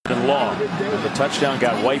and long. The touchdown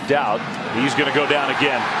got wiped out. He's going to go down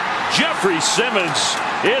again. Jeffrey Simmons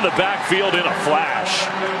in the backfield in a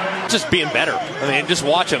flash. Just being better. I mean, just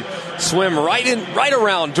watch him swim right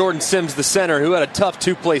around Jordan Sims, the center, who had a tough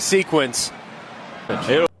two-play sequence.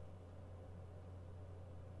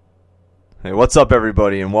 Hey, what's up,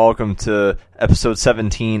 everybody, and welcome to episode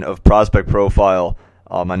 17 of Prospect Profile.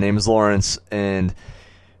 My name is Lawrence, and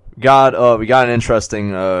we got an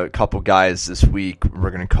interesting couple guys this week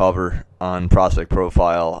we're going to cover on Prospect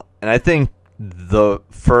Profile. And I think the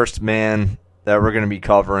first man that we're going to be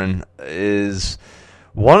covering is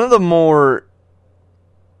one of the more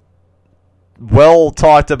well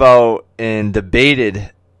talked about and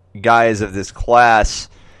debated guys of this class,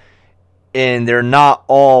 and they're not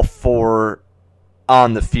all for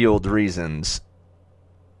on the field reasons.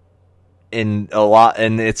 There's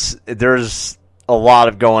a lot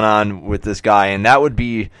of going on with this guy, and that would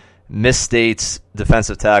be Miss State's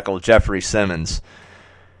defensive tackle Jeffrey Simmons.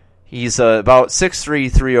 He's about 6'3",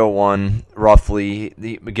 301 roughly,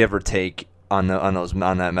 give or take on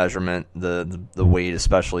that measurement, the weight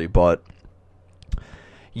especially. But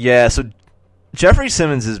yeah, so Jeffrey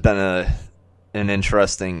Simmons has been an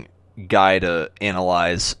interesting guy to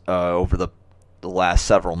analyze over the last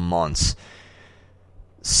several months.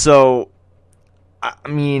 So, I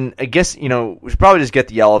mean, I guess, we should probably just get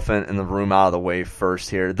the elephant in the room out of the way first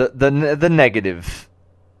here. The negative,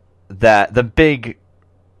 the big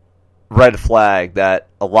red flag that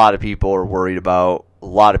a lot of people are worried about, a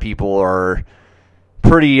lot of people are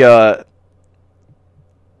pretty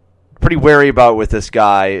wary about with this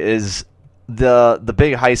guy is the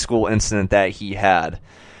big high school incident that he had.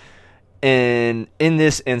 And in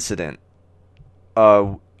this incident,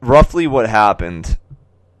 roughly what happened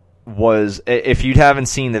was, if you haven't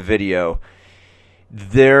seen the video,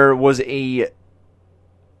 there was an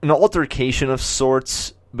altercation of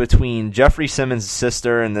sorts between Jeffrey Simmons'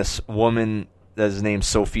 sister and this woman that is named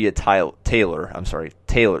Sophia Taylor.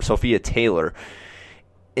 Sophia Taylor.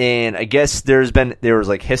 And I guess there was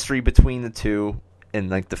like history between the two, and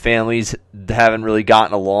like the families haven't really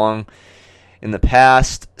gotten along in the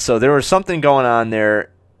past. So there was something going on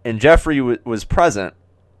there, and Jeffrey was present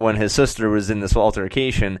when his sister was in this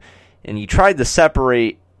altercation, and he tried to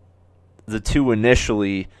separate the two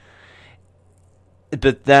initially.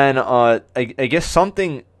 But then, I guess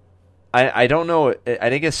something, I don't know,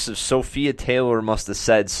 I guess Sophia Taylor must have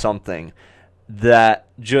said something that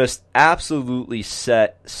just absolutely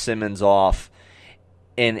set Simmons off.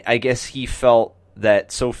 And I guess he felt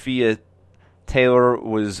that Sophia Taylor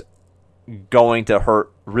was going to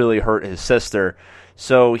really hurt his sister.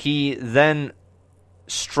 So he then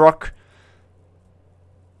struck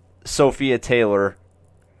Sophia Taylor,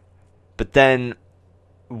 but then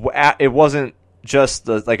it wasn't just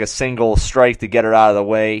like a single strike to get her out of the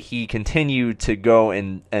way. He continued to go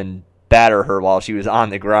and batter her while she was on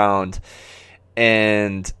the ground,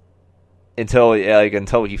 and until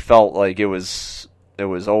he felt like it was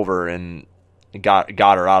over and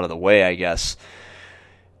got her out of the way, I guess.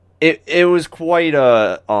 It was quite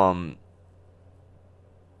a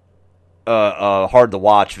hard to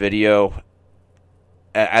watch video,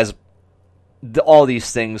 as all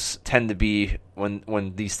these things tend to be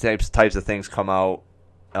when these types of things come out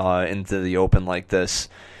into the open like this.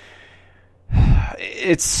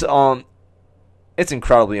 It's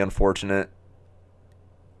incredibly unfortunate.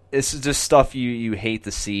 This is just stuff you hate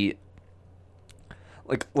to see.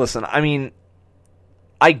 Like, listen, I mean,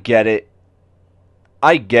 I get it.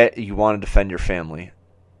 I get you want to defend your family.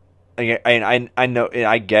 I know,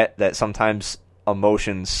 I get that sometimes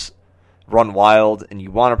emotions run wild and you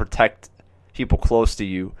want to protect people close to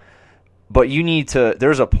you, but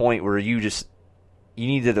there's a point where you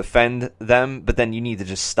need to defend them, but then you need to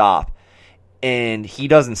just stop. And he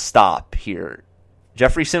doesn't stop here.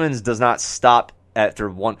 Jeffrey Simmons does not stop after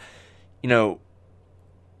one.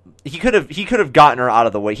 He could have gotten her out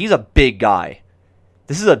of the way. He's a big guy.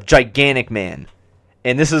 This is a gigantic man.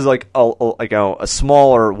 And this is like a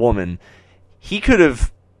smaller woman. He could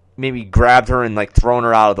have maybe grabbed her and like thrown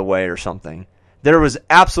her out of the way or something. There was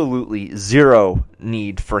absolutely zero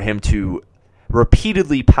need for him to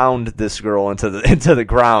repeatedly pound this girl into the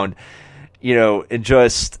ground, and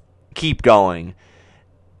just keep going.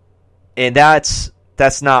 And that's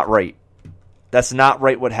not right. That's not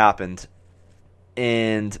right what happened.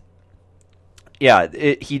 And yeah,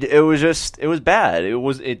 it was bad.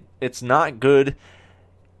 It's not good.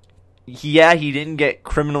 Yeah, he didn't get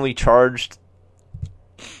criminally charged.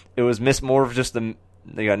 It was more of just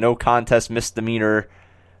they got no contest misdemeanor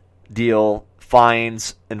deal,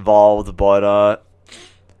 fines involved, but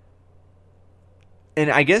and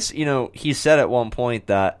I guess he said at one point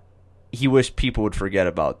that he wished people would forget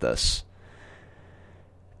about this.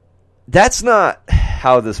 That's not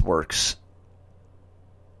how this works.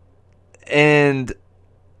 And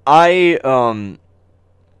I'm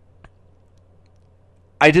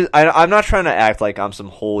not trying to act like I'm some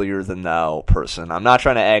holier than thou person. I'm not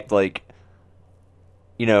trying to act like,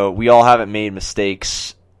 we all haven't made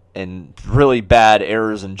mistakes and really bad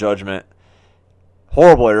errors in judgment,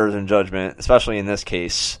 horrible errors in judgment, especially in this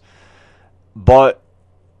case. But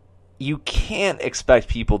you can't expect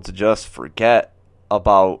people to just forget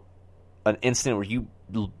about an incident where you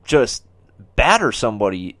just batter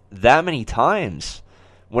somebody that many times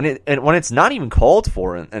when it's not even called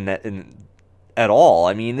for at all.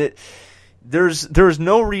 I mean, there's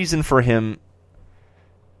no reason for him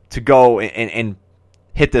to go and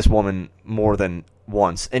hit this woman more than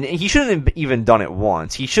once, and he shouldn't have even done it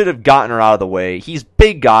once. He should have gotten her out of the way. He's a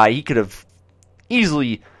big guy. He could have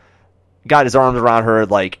easily got his arms around her,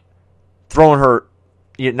 like throwing her,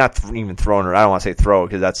 not even throwing her. I don't want to say throw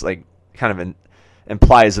because that's like kind of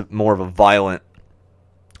implies more of a violent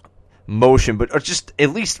motion, but or just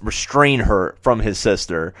at least restrain her from his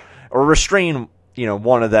sister, or restrain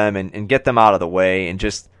one of them and get them out of the way and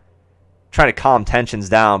just try to calm tensions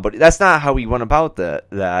down. But that's not how he went about that.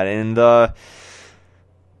 And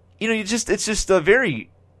it's just a very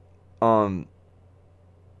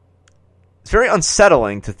it's very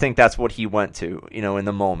unsettling to think that's what he went to, in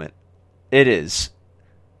the moment. It is.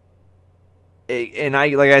 And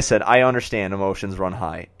like I said, I understand emotions run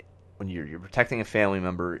high. When you're protecting a family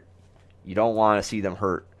member, you don't want to see them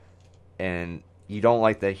hurt, and you don't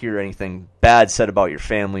like to hear anything bad said about your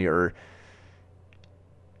family or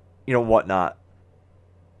whatnot.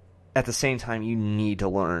 At the same time, you need to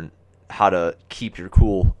learn how to keep your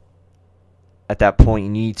cool. At that point,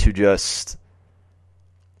 you need to just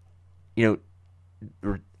end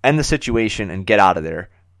the situation and get out of there.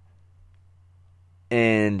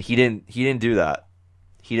 And he didn't do that.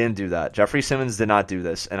 He didn't do that. Jeffrey Simmons did not do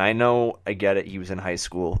this. And I get it. He was in high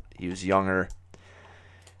school. He was younger.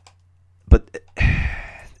 But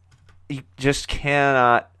you just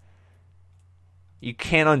cannot. You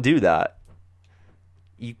can't undo that.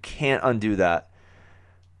 You can't undo that.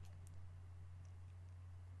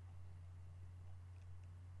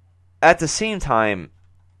 At the same time,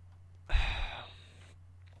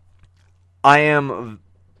 I'm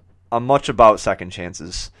much about second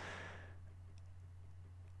chances.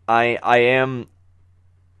 I'm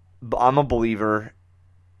a believer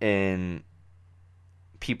in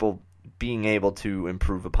people being able to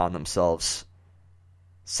improve upon themselves,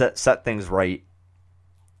 set things right,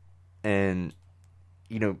 and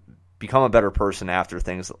become a better person after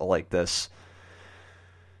things like this.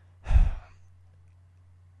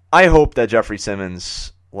 I hope that Jeffrey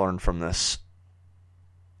Simmons learned from this.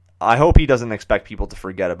 I hope he doesn't expect people to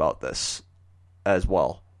forget about this as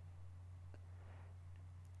well.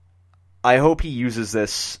 I hope he uses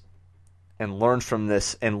this and learns from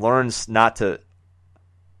this and learns not to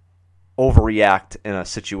overreact in a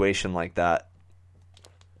situation like that.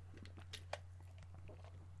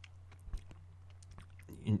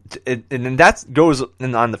 And that goes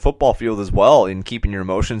on the football field as well, in keeping your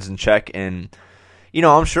emotions in check. And,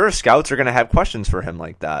 I'm sure scouts are going to have questions for him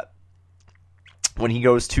like that when he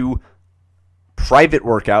goes to private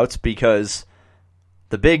workouts, because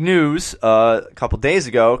the big news a couple days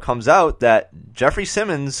ago comes out that Jeffrey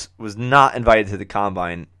Simmons was not invited to the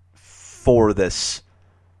combine for this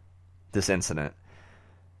incident.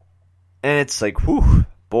 And it's like, whew,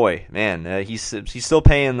 boy, man, he's still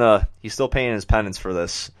paying his penance for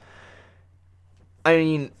this. I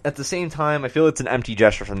mean, at the same time, I feel it's an empty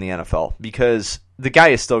gesture from the NFL, because the guy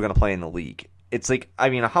is still going to play in the league. It's like,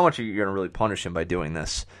 I mean, how much are you going to really punish him by doing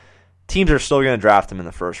this? Teams are still going to draft him in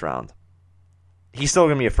the first round. He's still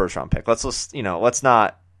going to be a first round pick. Let's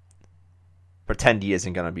not pretend he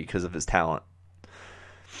isn't going to be because of his talent.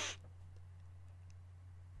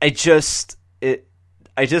 This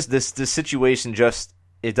situation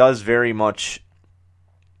it does very much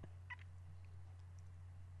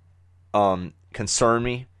concern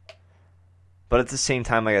me. But at the same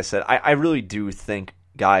time, like I said, I really do think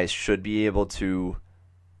guys should be able to,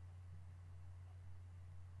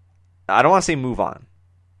 I don't want to say move on,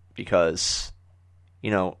 because,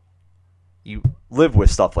 you live with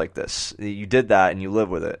stuff like this. You did that and you live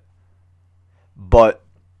with it. But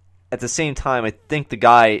at the same time, I think the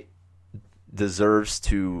guy deserves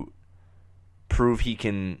to prove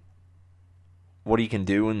what he can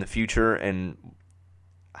do in the future and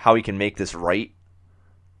how he can make this right.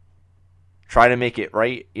 Try to make it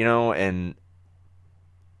right, and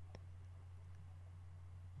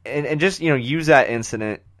just, use that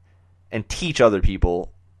incident and teach other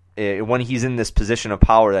people when he's in this position of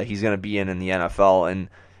power that he's going to be in the NFL, and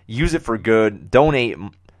use it for good. Donate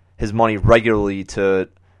his money regularly to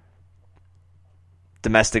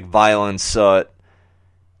domestic violence,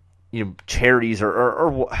 charities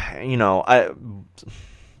or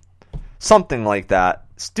something like that.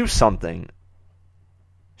 Do something.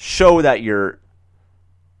 Show that you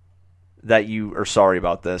are sorry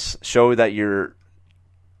about this. Show that you're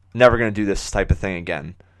never going to do this type of thing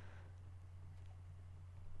again.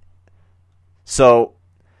 So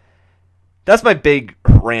that's my big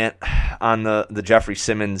rant on the Jeffrey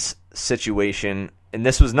Simmons situation. And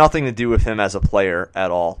this was nothing to do with him as a player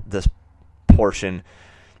at all, this portion.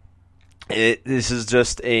 This is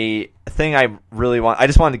just a thing I really want. I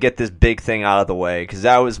just wanted to get this big thing out of the way because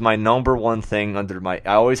that was my number one thing under my.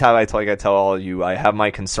 I always have. I tell all of you, I have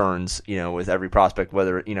my concerns, with every prospect,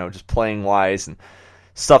 whether just playing wise and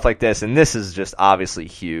stuff like this. And this is just obviously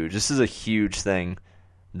huge. This is a huge thing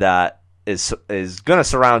that is going to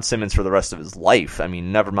surround Simmons for the rest of his life. I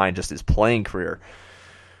mean, never mind just his playing career.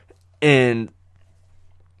 And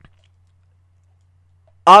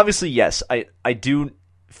obviously, yes, I do.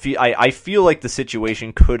 I feel like the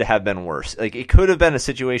situation could have been worse. Like, it could have been a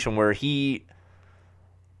situation where he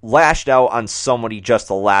lashed out on somebody just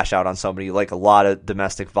to lash out on somebody, like a lot of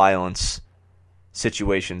domestic violence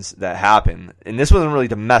situations that happen. And this wasn't really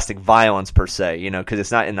domestic violence per se, because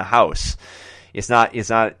it's not in the house. It's not,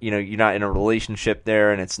 you're not in a relationship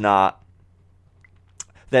there, and it's not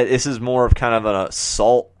that this is more of kind of an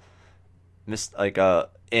assault,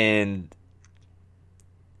 and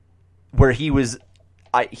where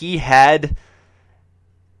he had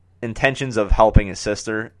intentions of helping his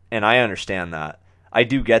sister, and I understand that. I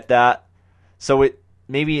do get that. So it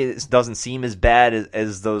doesn't seem as bad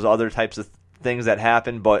as those other types of things that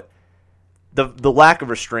happen, but the lack of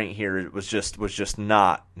restraint here was just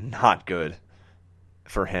not good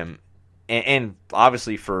for him, and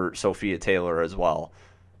obviously for Sophia Taylor as well.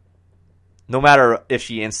 No matter if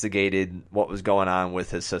she instigated what was going on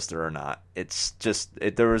with his sister or not,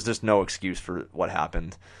 there was just no excuse for what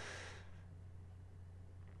happened.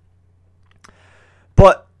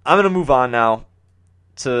 But I'm going to move on now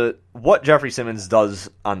to what Jeffrey Simmons does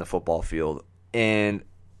on the football field. And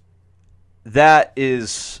that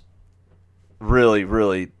is really,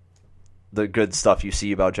 really the good stuff you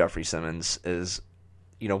see about Jeffrey Simmons is,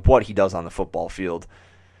 what he does on the football field.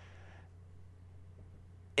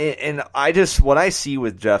 And what I see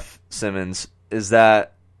with Jeff Simmons is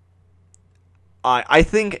that I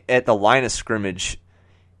think at the line of scrimmage,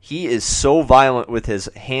 he is so violent with his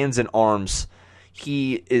hands and arms.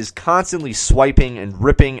 He is constantly swiping and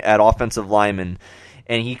ripping at offensive linemen,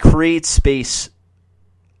 and he creates space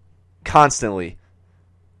constantly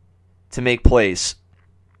to make plays.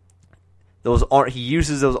 He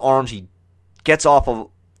uses those arms. He gets off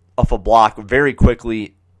a block very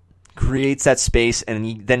quickly, creates that space,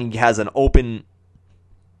 and then he has an open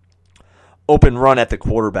run at the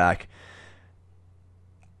quarterback.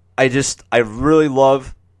 I really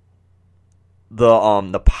love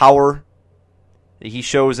the power that he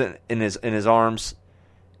shows in his arms,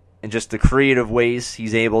 and just the creative ways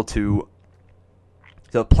he's able to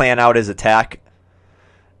plan out his attack.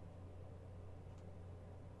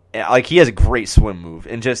 Like, he has a great swim move,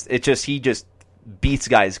 and he just beats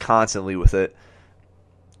guys constantly with it.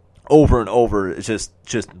 Over and over, it's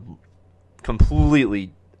just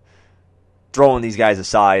completely throwing these guys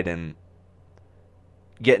aside and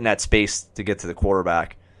getting that space to get to the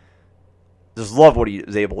quarterback. Just love what he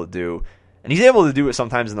is able to do. And he's able to do it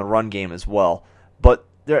sometimes in the run game as well. But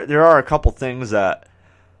there are a couple things that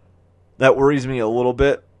worries me a little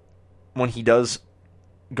bit when he does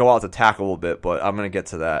go out to tackle a little bit, but I'm going to get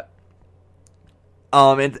to that.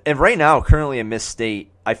 And right now, currently in Miss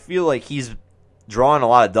State, I feel like he's drawing a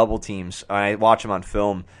lot of double teams. I watch him on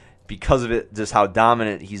film because of it, just how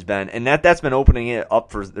dominant he's been, and that's been opening it up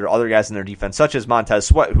for their other guys in their defense, such as Montez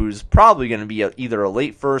Sweat, who's probably going to be either a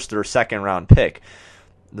late first or second round pick,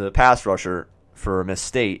 the pass rusher for Miss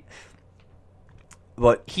State.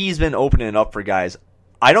 But he's been opening it up for guys.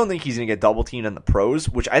 I don't think he's going to get double teamed in the pros,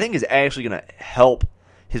 which I think is actually going to help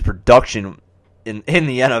his production in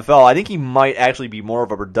the NFL. I think he might actually be more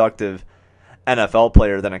of a productive NFL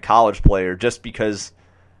player than a college player, just because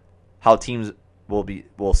how teams will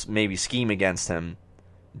maybe scheme against him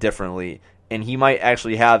differently, and he might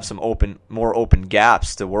actually have some more open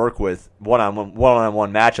gaps to work with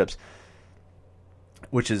one-on-one matchups,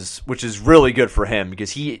 which is really good for him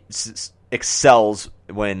because he excels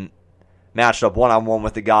when matched up one-on-one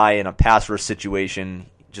with a guy in a pass rush situation.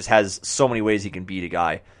 Just has so many ways he can beat a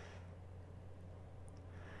guy.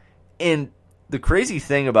 And the crazy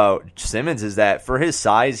thing about Simmons is that for his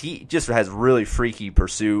size, he just has really freaky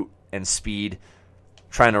pursuit and speed,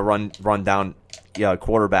 trying to run down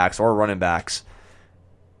quarterbacks or running backs.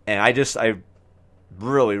 And I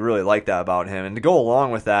really, really like that about him. And to go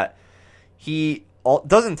along with that, he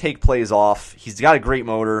doesn't take plays off. He's got a great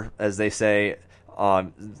motor, as they say.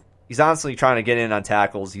 He's honestly trying to get in on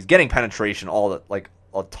tackles. He's getting penetration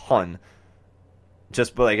a ton.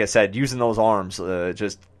 Just, but like I said, using those arms,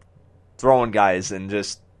 just throwing guys and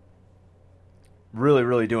just really,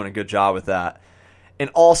 really doing a good job with that. And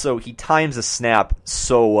also, he times the snap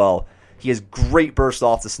so well. He has great burst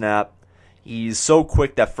off the snap. He's so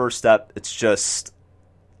quick that first step, it's just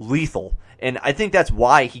lethal. And I think that's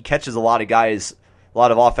why he catches a lot of guys, a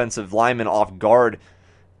lot of offensive linemen off guard.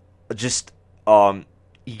 Just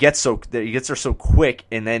he gets there so quick,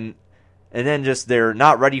 and then just they're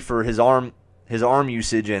not ready for his arm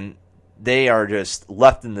usage, and they are just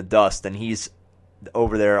left in the dust, and he's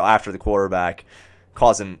over there after the quarterback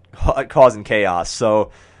causing chaos.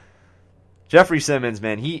 So Jeffrey Simmons,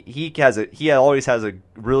 man, he always has a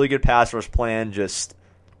really good pass rush plan, just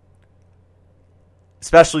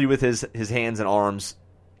especially with his hands and arms.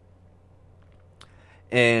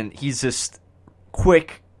 And he's just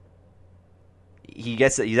quick. He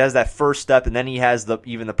has that first step, and then he has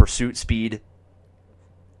even the pursuit speed.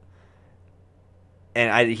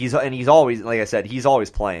 And he's always, like I said, he's always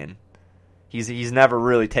playing. He's never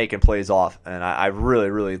really taken plays off, and I really,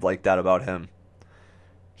 really like that about him.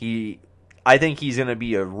 I think he's going to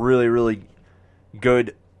be a really, really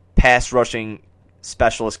good pass rushing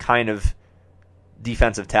specialist kind of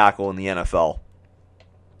defensive tackle in the NFL.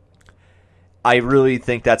 I really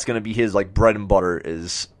think that's going to be his bread and butter,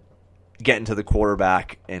 is getting to the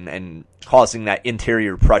quarterback and causing that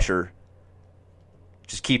interior pressure,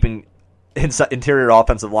 just keeping interior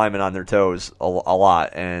offensive linemen on their toes a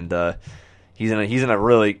lot, and he's gonna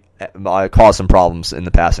really cause some problems in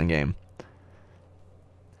the passing game.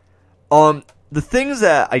 The things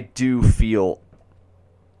that I do feel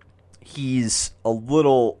he's a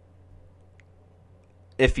little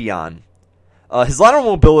iffy on, his lateral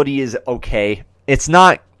mobility is okay. It's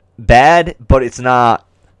not bad, but it's not.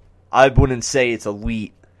 I wouldn't say it's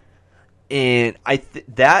elite, and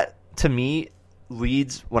that to me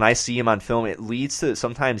leads, when I see him on film, it leads to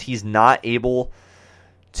sometimes he's not able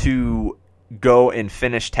to go and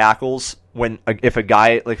finish tackles if a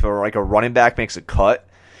guy like a running back makes a cut.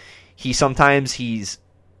 He's trying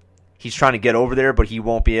to get over there, but he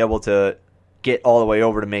won't be able to get all the way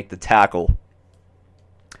over to make the tackle.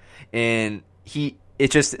 And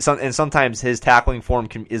sometimes his tackling form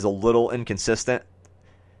is a little inconsistent.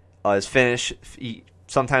 His finish, he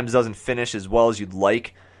sometimes doesn't finish as well as you'd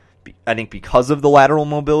like, I think, because of the lateral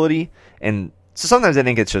mobility. And so sometimes I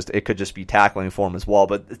think it could just be tackling form as well.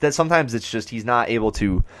 But that sometimes it's just he's not able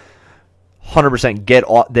to 100% get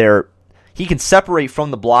there. He can separate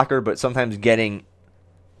from the blocker, but sometimes getting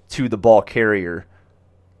to the ball carrier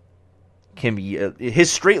can be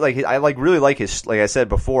his straight. I really like his. Like I said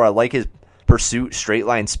before, I like his pursuit, straight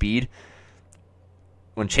line speed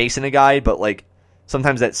when chasing a guy. But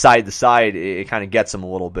sometimes that side to side, it kind of gets him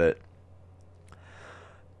a little bit.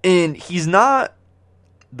 And he's not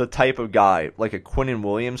the type of guy like a Quinnen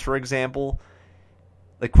Williams, for example.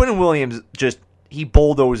 Like Quinnen Williams, he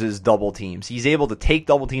bulldozes double teams. He's able to take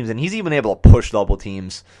double teams, and he's even able to push double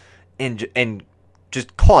teams and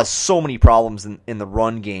just cause so many problems in the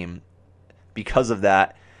run game because of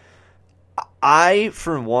that. I,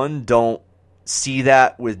 for one, don't see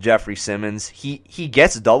that with Jeffrey Simmons. He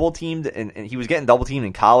gets double teamed, and he was getting double teamed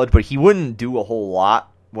in college, but he wouldn't do a whole lot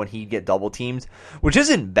when he'd get double teamed, which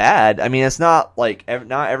isn't bad. I mean, it's not like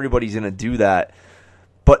not everybody's going to do that,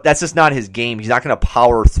 but that's just not his game. He's not going to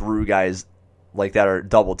power through guys like that or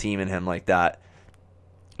double teaming him like that.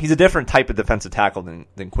 He's a different type of defensive tackle than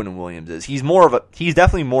Quinnen Williams is. He's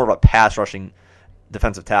definitely more of a pass rushing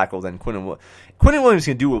defensive tackle than Quinnen Williams. Quinnen Williams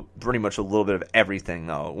can do pretty much a little bit of everything,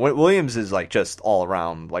 though. Williams is just all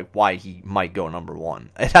around, why he might go number one.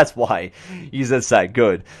 And that's why he's that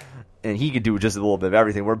good. And he could do just a little bit of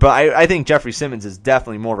everything. But I think Jeffrey Simmons is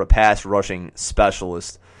definitely more of a pass rushing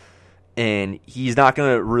specialist, and he's not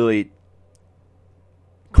going to really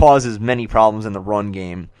cause as many problems in the run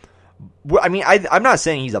game. I mean, I'm not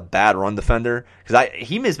saying he's a bad run defender, because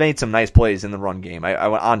he has made some nice plays in the run game. I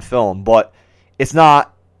went on film, but it's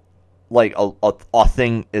not like a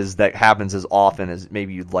thing that happens as often as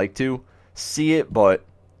maybe you'd like to see it. But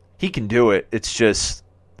he can do it. It's just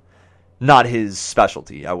not his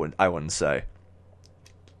specialty, I wouldn't say.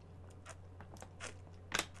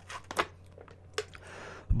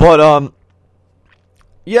 But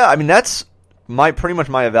yeah, I mean, that's pretty much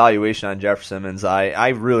my evaluation on Jeff Simmons. I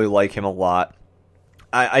really like him a lot.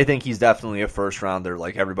 I think he's definitely a first rounder,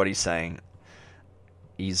 like everybody's saying.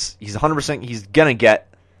 He's 100%. He's gonna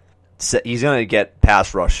get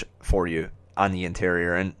pass rush for you on the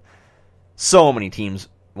interior, and so many teams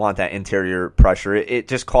want that interior pressure. It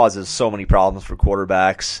just causes so many problems for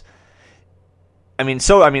quarterbacks.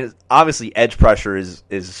 Obviously edge pressure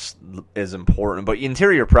is important, but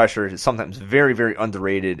interior pressure is sometimes very, very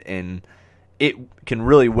underrated, and it can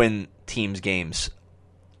really win teams games.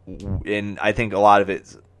 And I think a lot of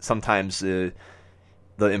it, sometimes the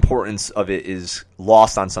importance of it is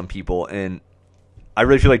lost on some people, and I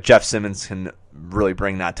really feel like Jeff Simmons can really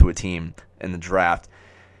bring that to a team in the draft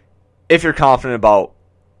if you're confident about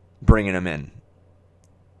bringing him in.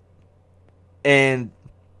 And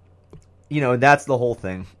that's the whole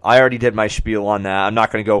thing. I already did my spiel on that. I'm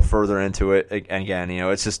not going to go further into it. And again,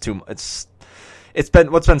 it's just what's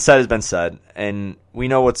been said has been said, and we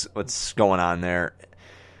know what's going on there.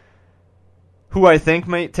 Who I think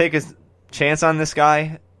might take a chance on this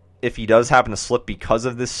guy, if he does happen to slip because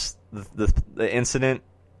of the incident,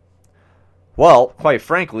 well, quite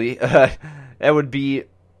frankly, it would be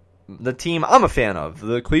the team I'm a fan of,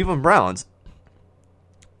 the Cleveland Browns.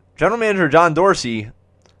 General Manager John Dorsey,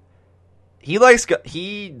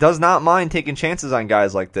 he does not mind taking chances on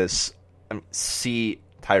guys like this. See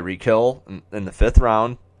Tyreek Hill in the 5th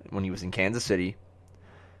round when he was in Kansas City.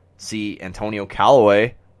 See Antonio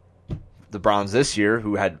Callaway, the Browns this year,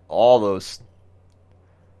 who had all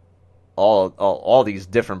these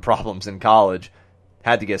different problems in college,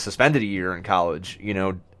 had to get suspended a year in college,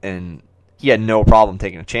 and he had no problem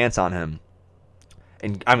taking a chance on him.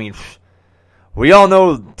 And we all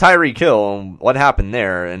know Tyreek Hill and what happened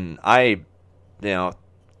there, and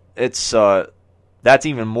it's that's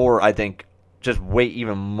even more, I think, just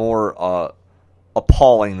even more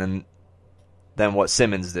appalling than what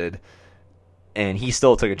Simmons did, and he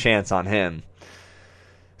still took a chance on him.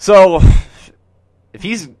 So if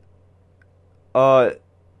he's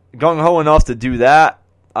gung-ho enough to do that,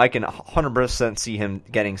 I can 100% see him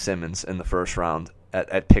getting Simmons in the first round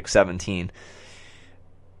at pick 17.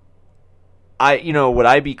 Would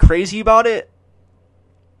I be crazy about it?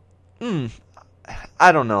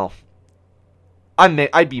 I don't know.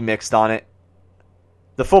 I'd be mixed on it.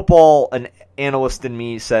 The football analyst in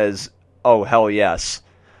me says, "Oh, hell yes."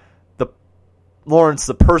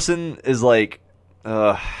 The person is like,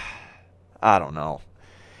 I don't know.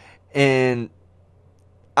 And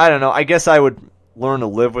I don't know. I guess I would learn to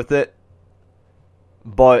live with it.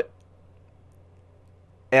 But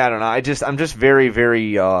I don't know. I'm just very,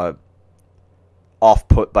 very off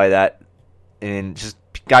put by that, and just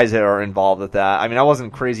guys that are involved with that. I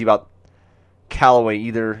wasn't crazy about Callaway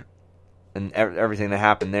either, and everything that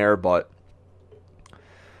happened there. But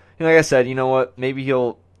like I said, you know what? Maybe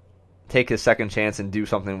he'll take his second chance and do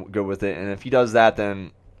something good with it. And if he does that,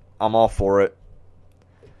 then I'm all for it.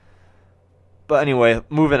 But anyway,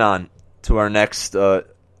 moving on to our next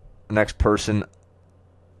person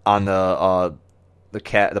on the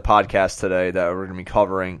podcast today that we're going to be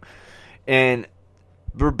covering, and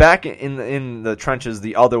we're back in the trenches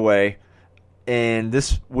the other way, and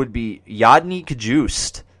this would be Yodny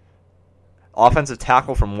Cajuste, offensive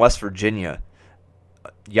tackle from West Virginia.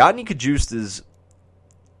 Yodny Cajuste is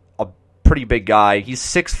a pretty big guy. He's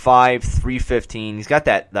 6'5", 315. He's got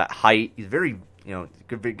that height. He's very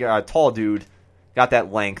good big guy, tall dude. Got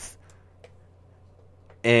that length.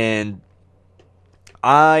 And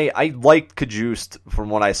I liked Cajuste from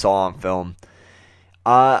what I saw on film.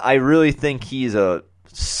 I really think he's a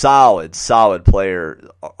solid player.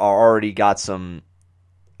 Already got some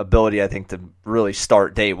ability, I think, to really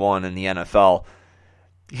start day one in the NFL.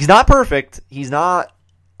 He's not perfect. He's not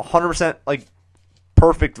 100%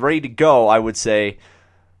 perfect, ready to go, I would say.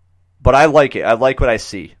 But I like it. I like what I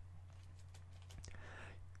see.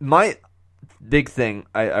 My big thing,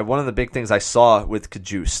 one of the big things I saw with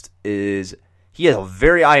Cajuste is he has a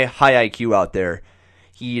very high IQ out there.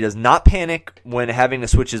 He does not panic when having to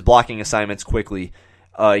switch his blocking assignments quickly.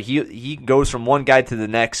 He goes from one guy to the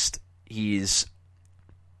next.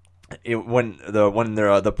 When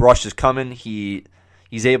the brush is coming,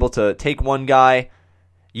 he's able to take one guy,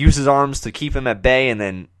 use his arms to keep him at bay, and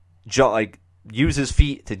then use his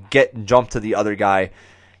feet to get and jump to the other guy.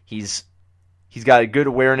 He's got a good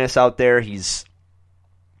awareness out there. He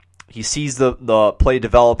sees the play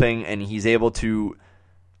developing, and he's able to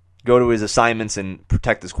go to his assignments and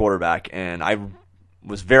protect his quarterback. And I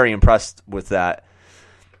was very impressed with that.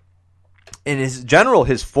 And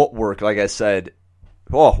his footwork, like I said,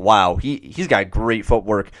 oh wow, he's got great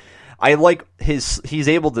footwork. I like he's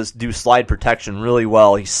able to do slide protection really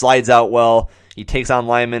well. He slides out well. He takes on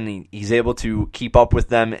linemen. He's able to keep up with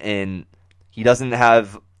them, and he doesn't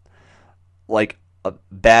have like a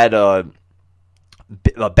bad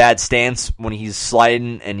stance when he's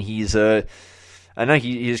sliding. And he's I know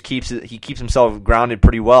he just keeps himself grounded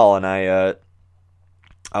pretty well, and I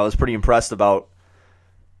was pretty impressed about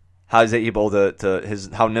how he's able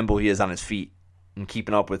how nimble he is on his feet and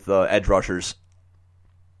keeping up with edge rushers.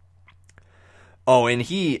 Oh, and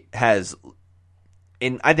he has,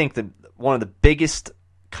 and I think one of the biggest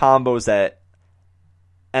combos that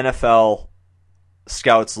NFL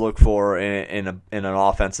scouts look for in an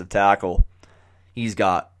offensive tackle. He's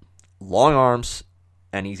got long arms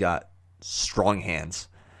and he's got strong hands.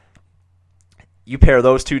 You pair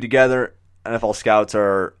those two together, NFL scouts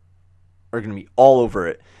are going to be all over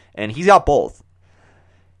it. And he's got both.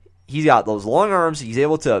 He's got those long arms. He's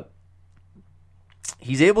able to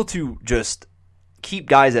just keep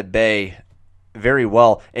guys at bay very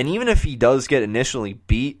well. And even if he does get initially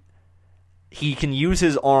beat, he can use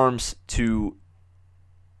his arms to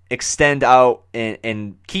extend out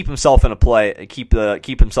and keep himself in a play, keep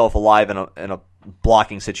himself alive in a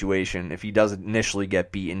blocking situation if he does initially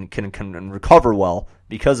get beat, and can recover well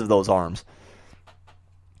because of those arms.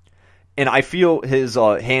 And I feel his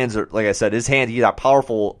hands are, like I said, he's got a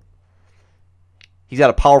powerful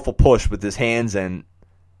push with his hands, and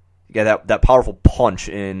that powerful punch,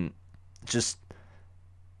 and just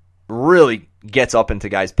really gets up into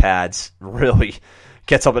guys' pads. Really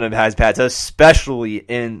gets up into guys' pads, especially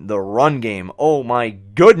in the run game. Oh my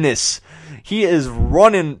goodness, he is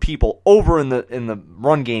running people over in the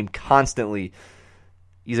run game constantly.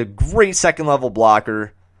 He's a great second level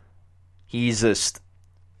blocker. He's just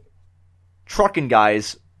trucking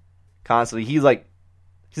guys constantly. He's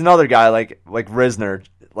another guy like Risner,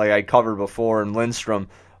 like I covered before, and Lindstrom.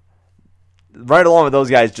 Right along with those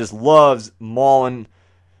guys, just loves mauling,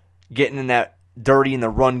 getting in that dirty in the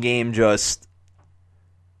run game, just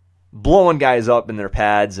blowing guys up in their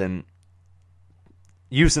pads and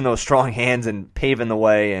using those strong hands and paving the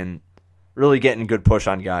way and really getting good push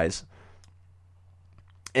on guys.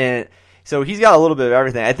 And so he's got a little bit of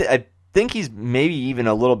everything. I think he's maybe even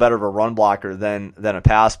a little better of a run blocker than a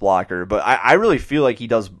pass blocker, but I really feel like he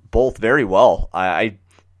does both very well. I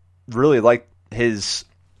really like his.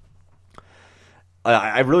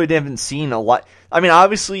 I really haven't seen a lot. I mean,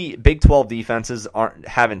 obviously, Big 12 defenses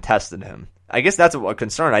haven't tested him. I guess that's a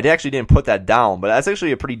concern. I actually didn't put that down, but that's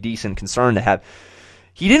actually a pretty decent concern to have.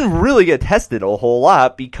 He didn't really get tested a whole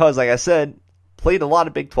lot because, like I said, played a lot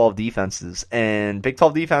of Big 12 defenses, and Big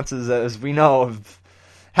 12 defenses, as we know,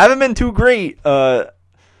 haven't been too great all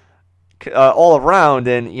around.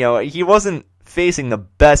 And he wasn't facing the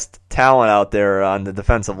best talent out there on the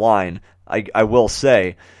defensive line. I will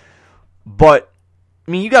say, but.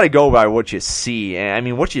 I mean, you got to go by what you see. And I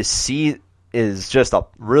mean, what you see is just a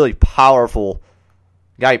really powerful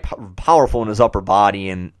guy, powerful in his upper body,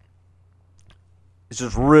 and it's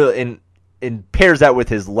just really and pairs that with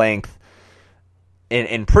his length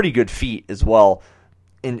and pretty good feet as well.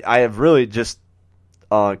 And I have really just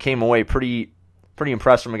came away pretty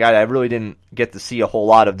impressed from a guy that I really didn't get to see a whole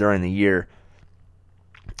lot of during the year.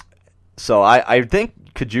 So I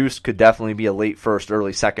think Cajuste could definitely be a late first,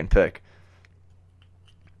 early second pick.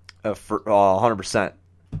 For 100%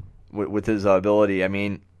 with his ability. I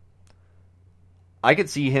mean, I could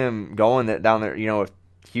see him going down there. If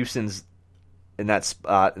Houston's in that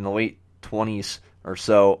spot in the late 20s or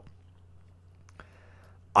so,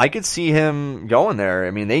 I could see him going there.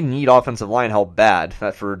 I mean, they need offensive line help bad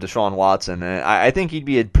for Deshaun Watson, and I think he'd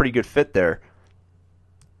be a pretty good fit there.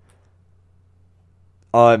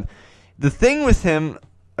 The thing with him,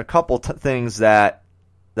 a couple things that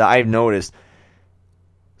I've noticed.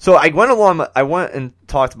 So I went and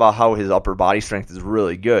talked about how his upper body strength is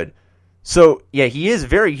really good. So yeah,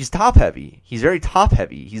 he's top heavy. He's very top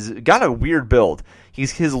heavy. He's got a weird build.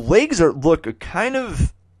 His legs look kind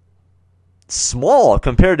of small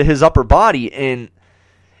compared to his upper body, and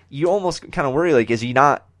you almost kind of worry, like, is he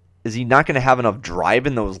not going to have enough drive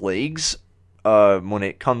in those legs when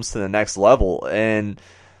it comes to the next level? And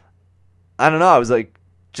I don't know. I was like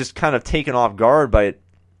just kind of taken off guard by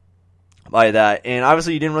that, and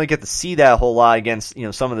obviously you didn't really get to see that a whole lot against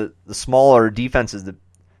some of the smaller defenses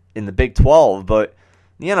in the Big 12. But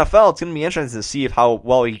in the NFL, it's going to be interesting to see how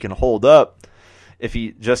well he can hold up if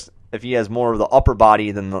he has more of the upper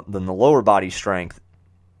body than the lower body strength.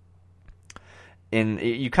 And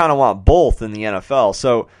you kind of want both in the NFL,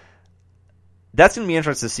 so that's going to be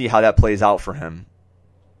interesting to see how that plays out for him.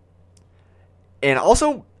 And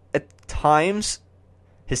also, at times,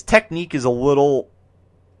 his technique is a little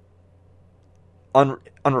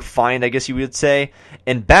unrefined, I guess you would say,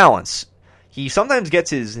 and balance. he sometimes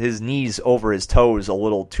gets his knees over his toes a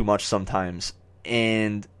little too much sometimes,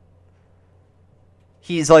 and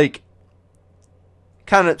he's like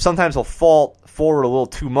kind of sometimes he'll fall forward a little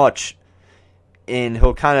too much, and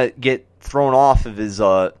he'll kind of get thrown off of his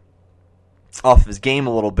game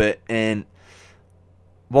a little bit, and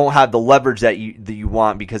won't have the leverage that you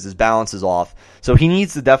want because his balance is off. So he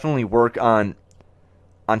needs to definitely work on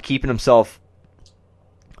keeping himself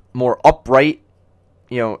more upright,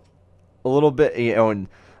 a little bit, and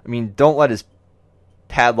I mean, don't let his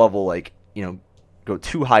pad level go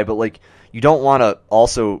too high, but you don't want to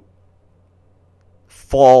also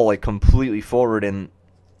fall completely forward and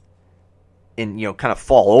kind of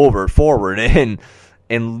fall forward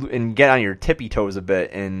and get on your tippy toes a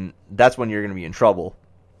bit, and that's when you're going to be in trouble.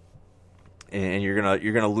 And you're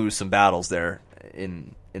gonna lose some battles there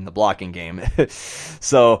in the blocking game.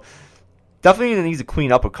 So definitely needs to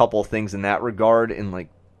clean up a couple of things in that regard, in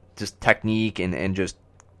just technique and just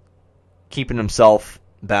keeping himself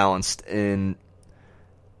balanced. And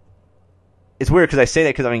it's weird because I say that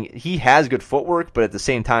because I mean he has good footwork, but at the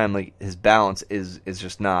same time his balance is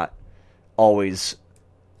just not always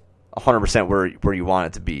 100% where you want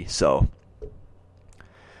it to be. So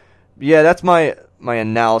yeah, that's my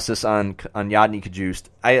analysis on Yodny Cajuste.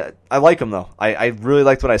 I like him, though. I really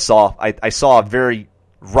liked what I saw. I saw a very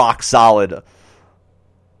rock-solid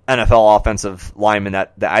NFL offensive lineman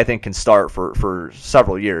that I think can start for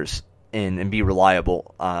several years and be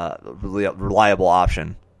reliable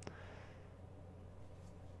option.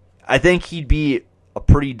 I think he'd be a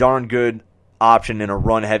pretty darn good option in a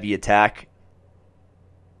run-heavy attack,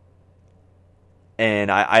 and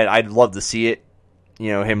I'd love to see it.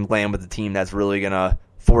 Him land with the team that's really going to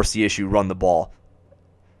force the issue, run the ball.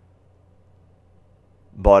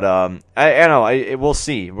 But I know we'll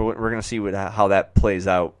see. We're going to see how that plays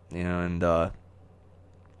out. And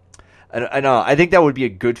I think that would be a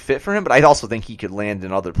good fit for him. But I also think he could land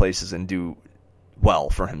in other places and do well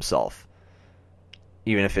for himself,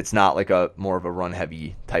 even if it's not a more of a run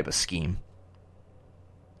heavy type of scheme.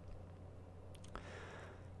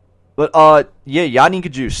 But Yodny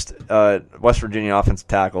Cajuste, West Virginia offensive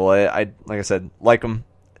tackle. I like I said, like him.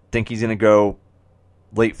 Think he's gonna go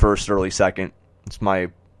late first, early second. It's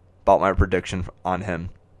about my prediction on him.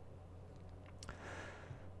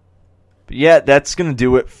 But yeah, that's gonna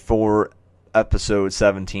do it for episode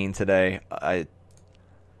 17 today. I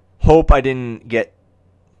hope I didn't get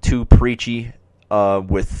too preachy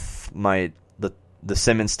with the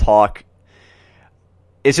Simmons talk.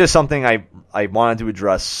 It's just something I wanted to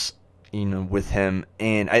address. With him,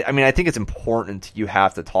 and I mean, I think it's important. You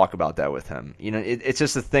have to talk about that with him. It's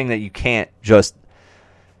just a thing that you can't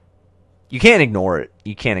ignore it.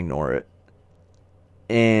 You can't ignore it,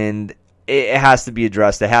 and it has to be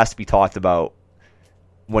addressed. It has to be talked about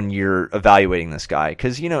when you're evaluating this guy,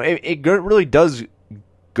 because it really does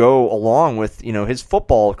go along with his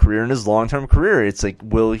football career and his long-term career. It's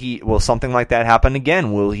will something like that happen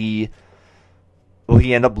again? Will he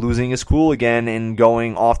end up losing his cool again and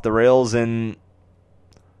going off the rails and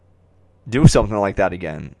do something like that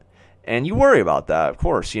again? And you worry about that, of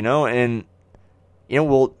course, and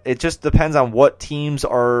it just depends on what teams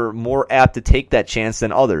are more apt to take that chance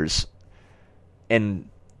than others. And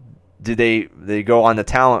do they go on the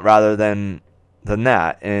talent rather than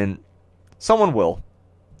that? And someone will.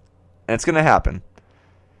 And it's going to happen.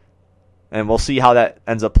 And we'll see how that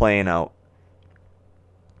ends up playing out.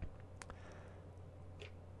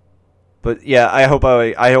 But yeah, I hope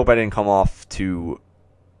I didn't come off too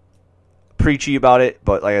preachy about it.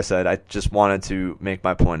 But like I said, I just wanted to make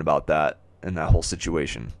my point about that and that whole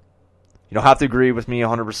situation. You don't have to agree with me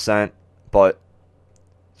 100%, but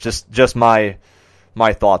just my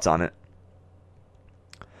thoughts on it.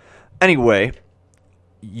 Anyway,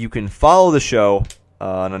 you can follow the show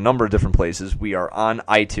on a number of different places. We are on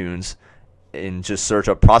iTunes. And just search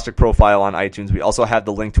up Prospect Profile on iTunes. We also have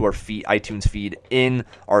the link to our iTunes feed in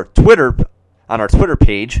our Twitter, on our Twitter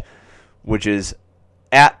page, which is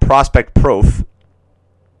 @ProspectProf.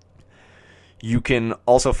 You can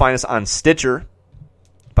also find us on Stitcher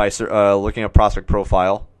by looking up Prospect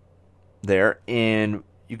Profile there, and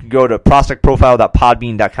you can go to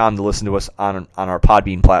prospectprofile.podbean.com to listen to us on our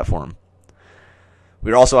Podbean platform.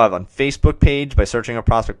 We also have on Facebook page by searching a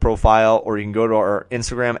Prospect Profile, or you can go to our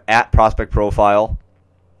Instagram @Prospect Profile.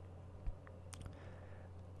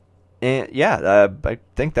 And yeah, I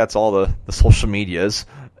think that's all the social medias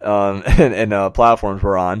and platforms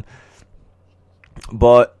we're on.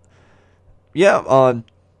 But yeah,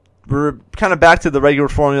 we're kind of back to the regular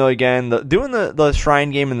formula again. Doing the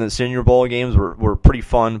Shrine game and the Senior Bowl games were pretty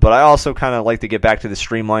fun, but I also kind of like to get back to the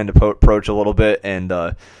streamlined approach a little bit and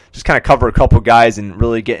just kind of cover a couple guys and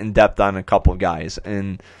really get in depth on a couple guys.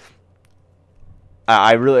 And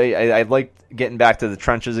I like getting back to the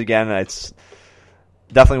trenches again. It's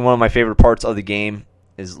definitely one of my favorite parts of the game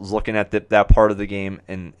is looking at that part of the game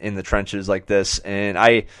and in the trenches like this. And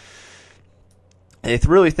I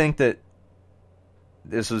really think that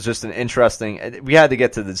this was just an interesting. We had to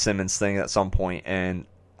get to the Simmons thing at some point, and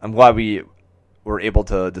I'm glad we were able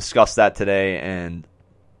to discuss that today and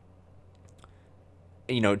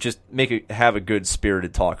just have a good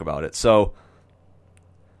spirited talk about it. So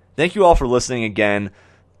thank you all for listening again.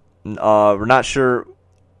 We're not sure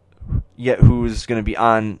yet who's going to be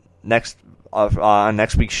on next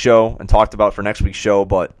week's show and talked about for next week's show,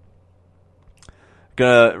 but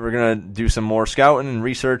we're gonna do some more scouting and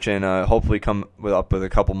research and hopefully come up with a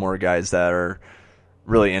couple more guys that are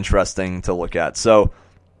really interesting to look at. So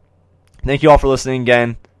thank you all for listening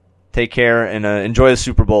again. Take care and enjoy the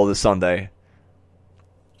Super Bowl this Sunday.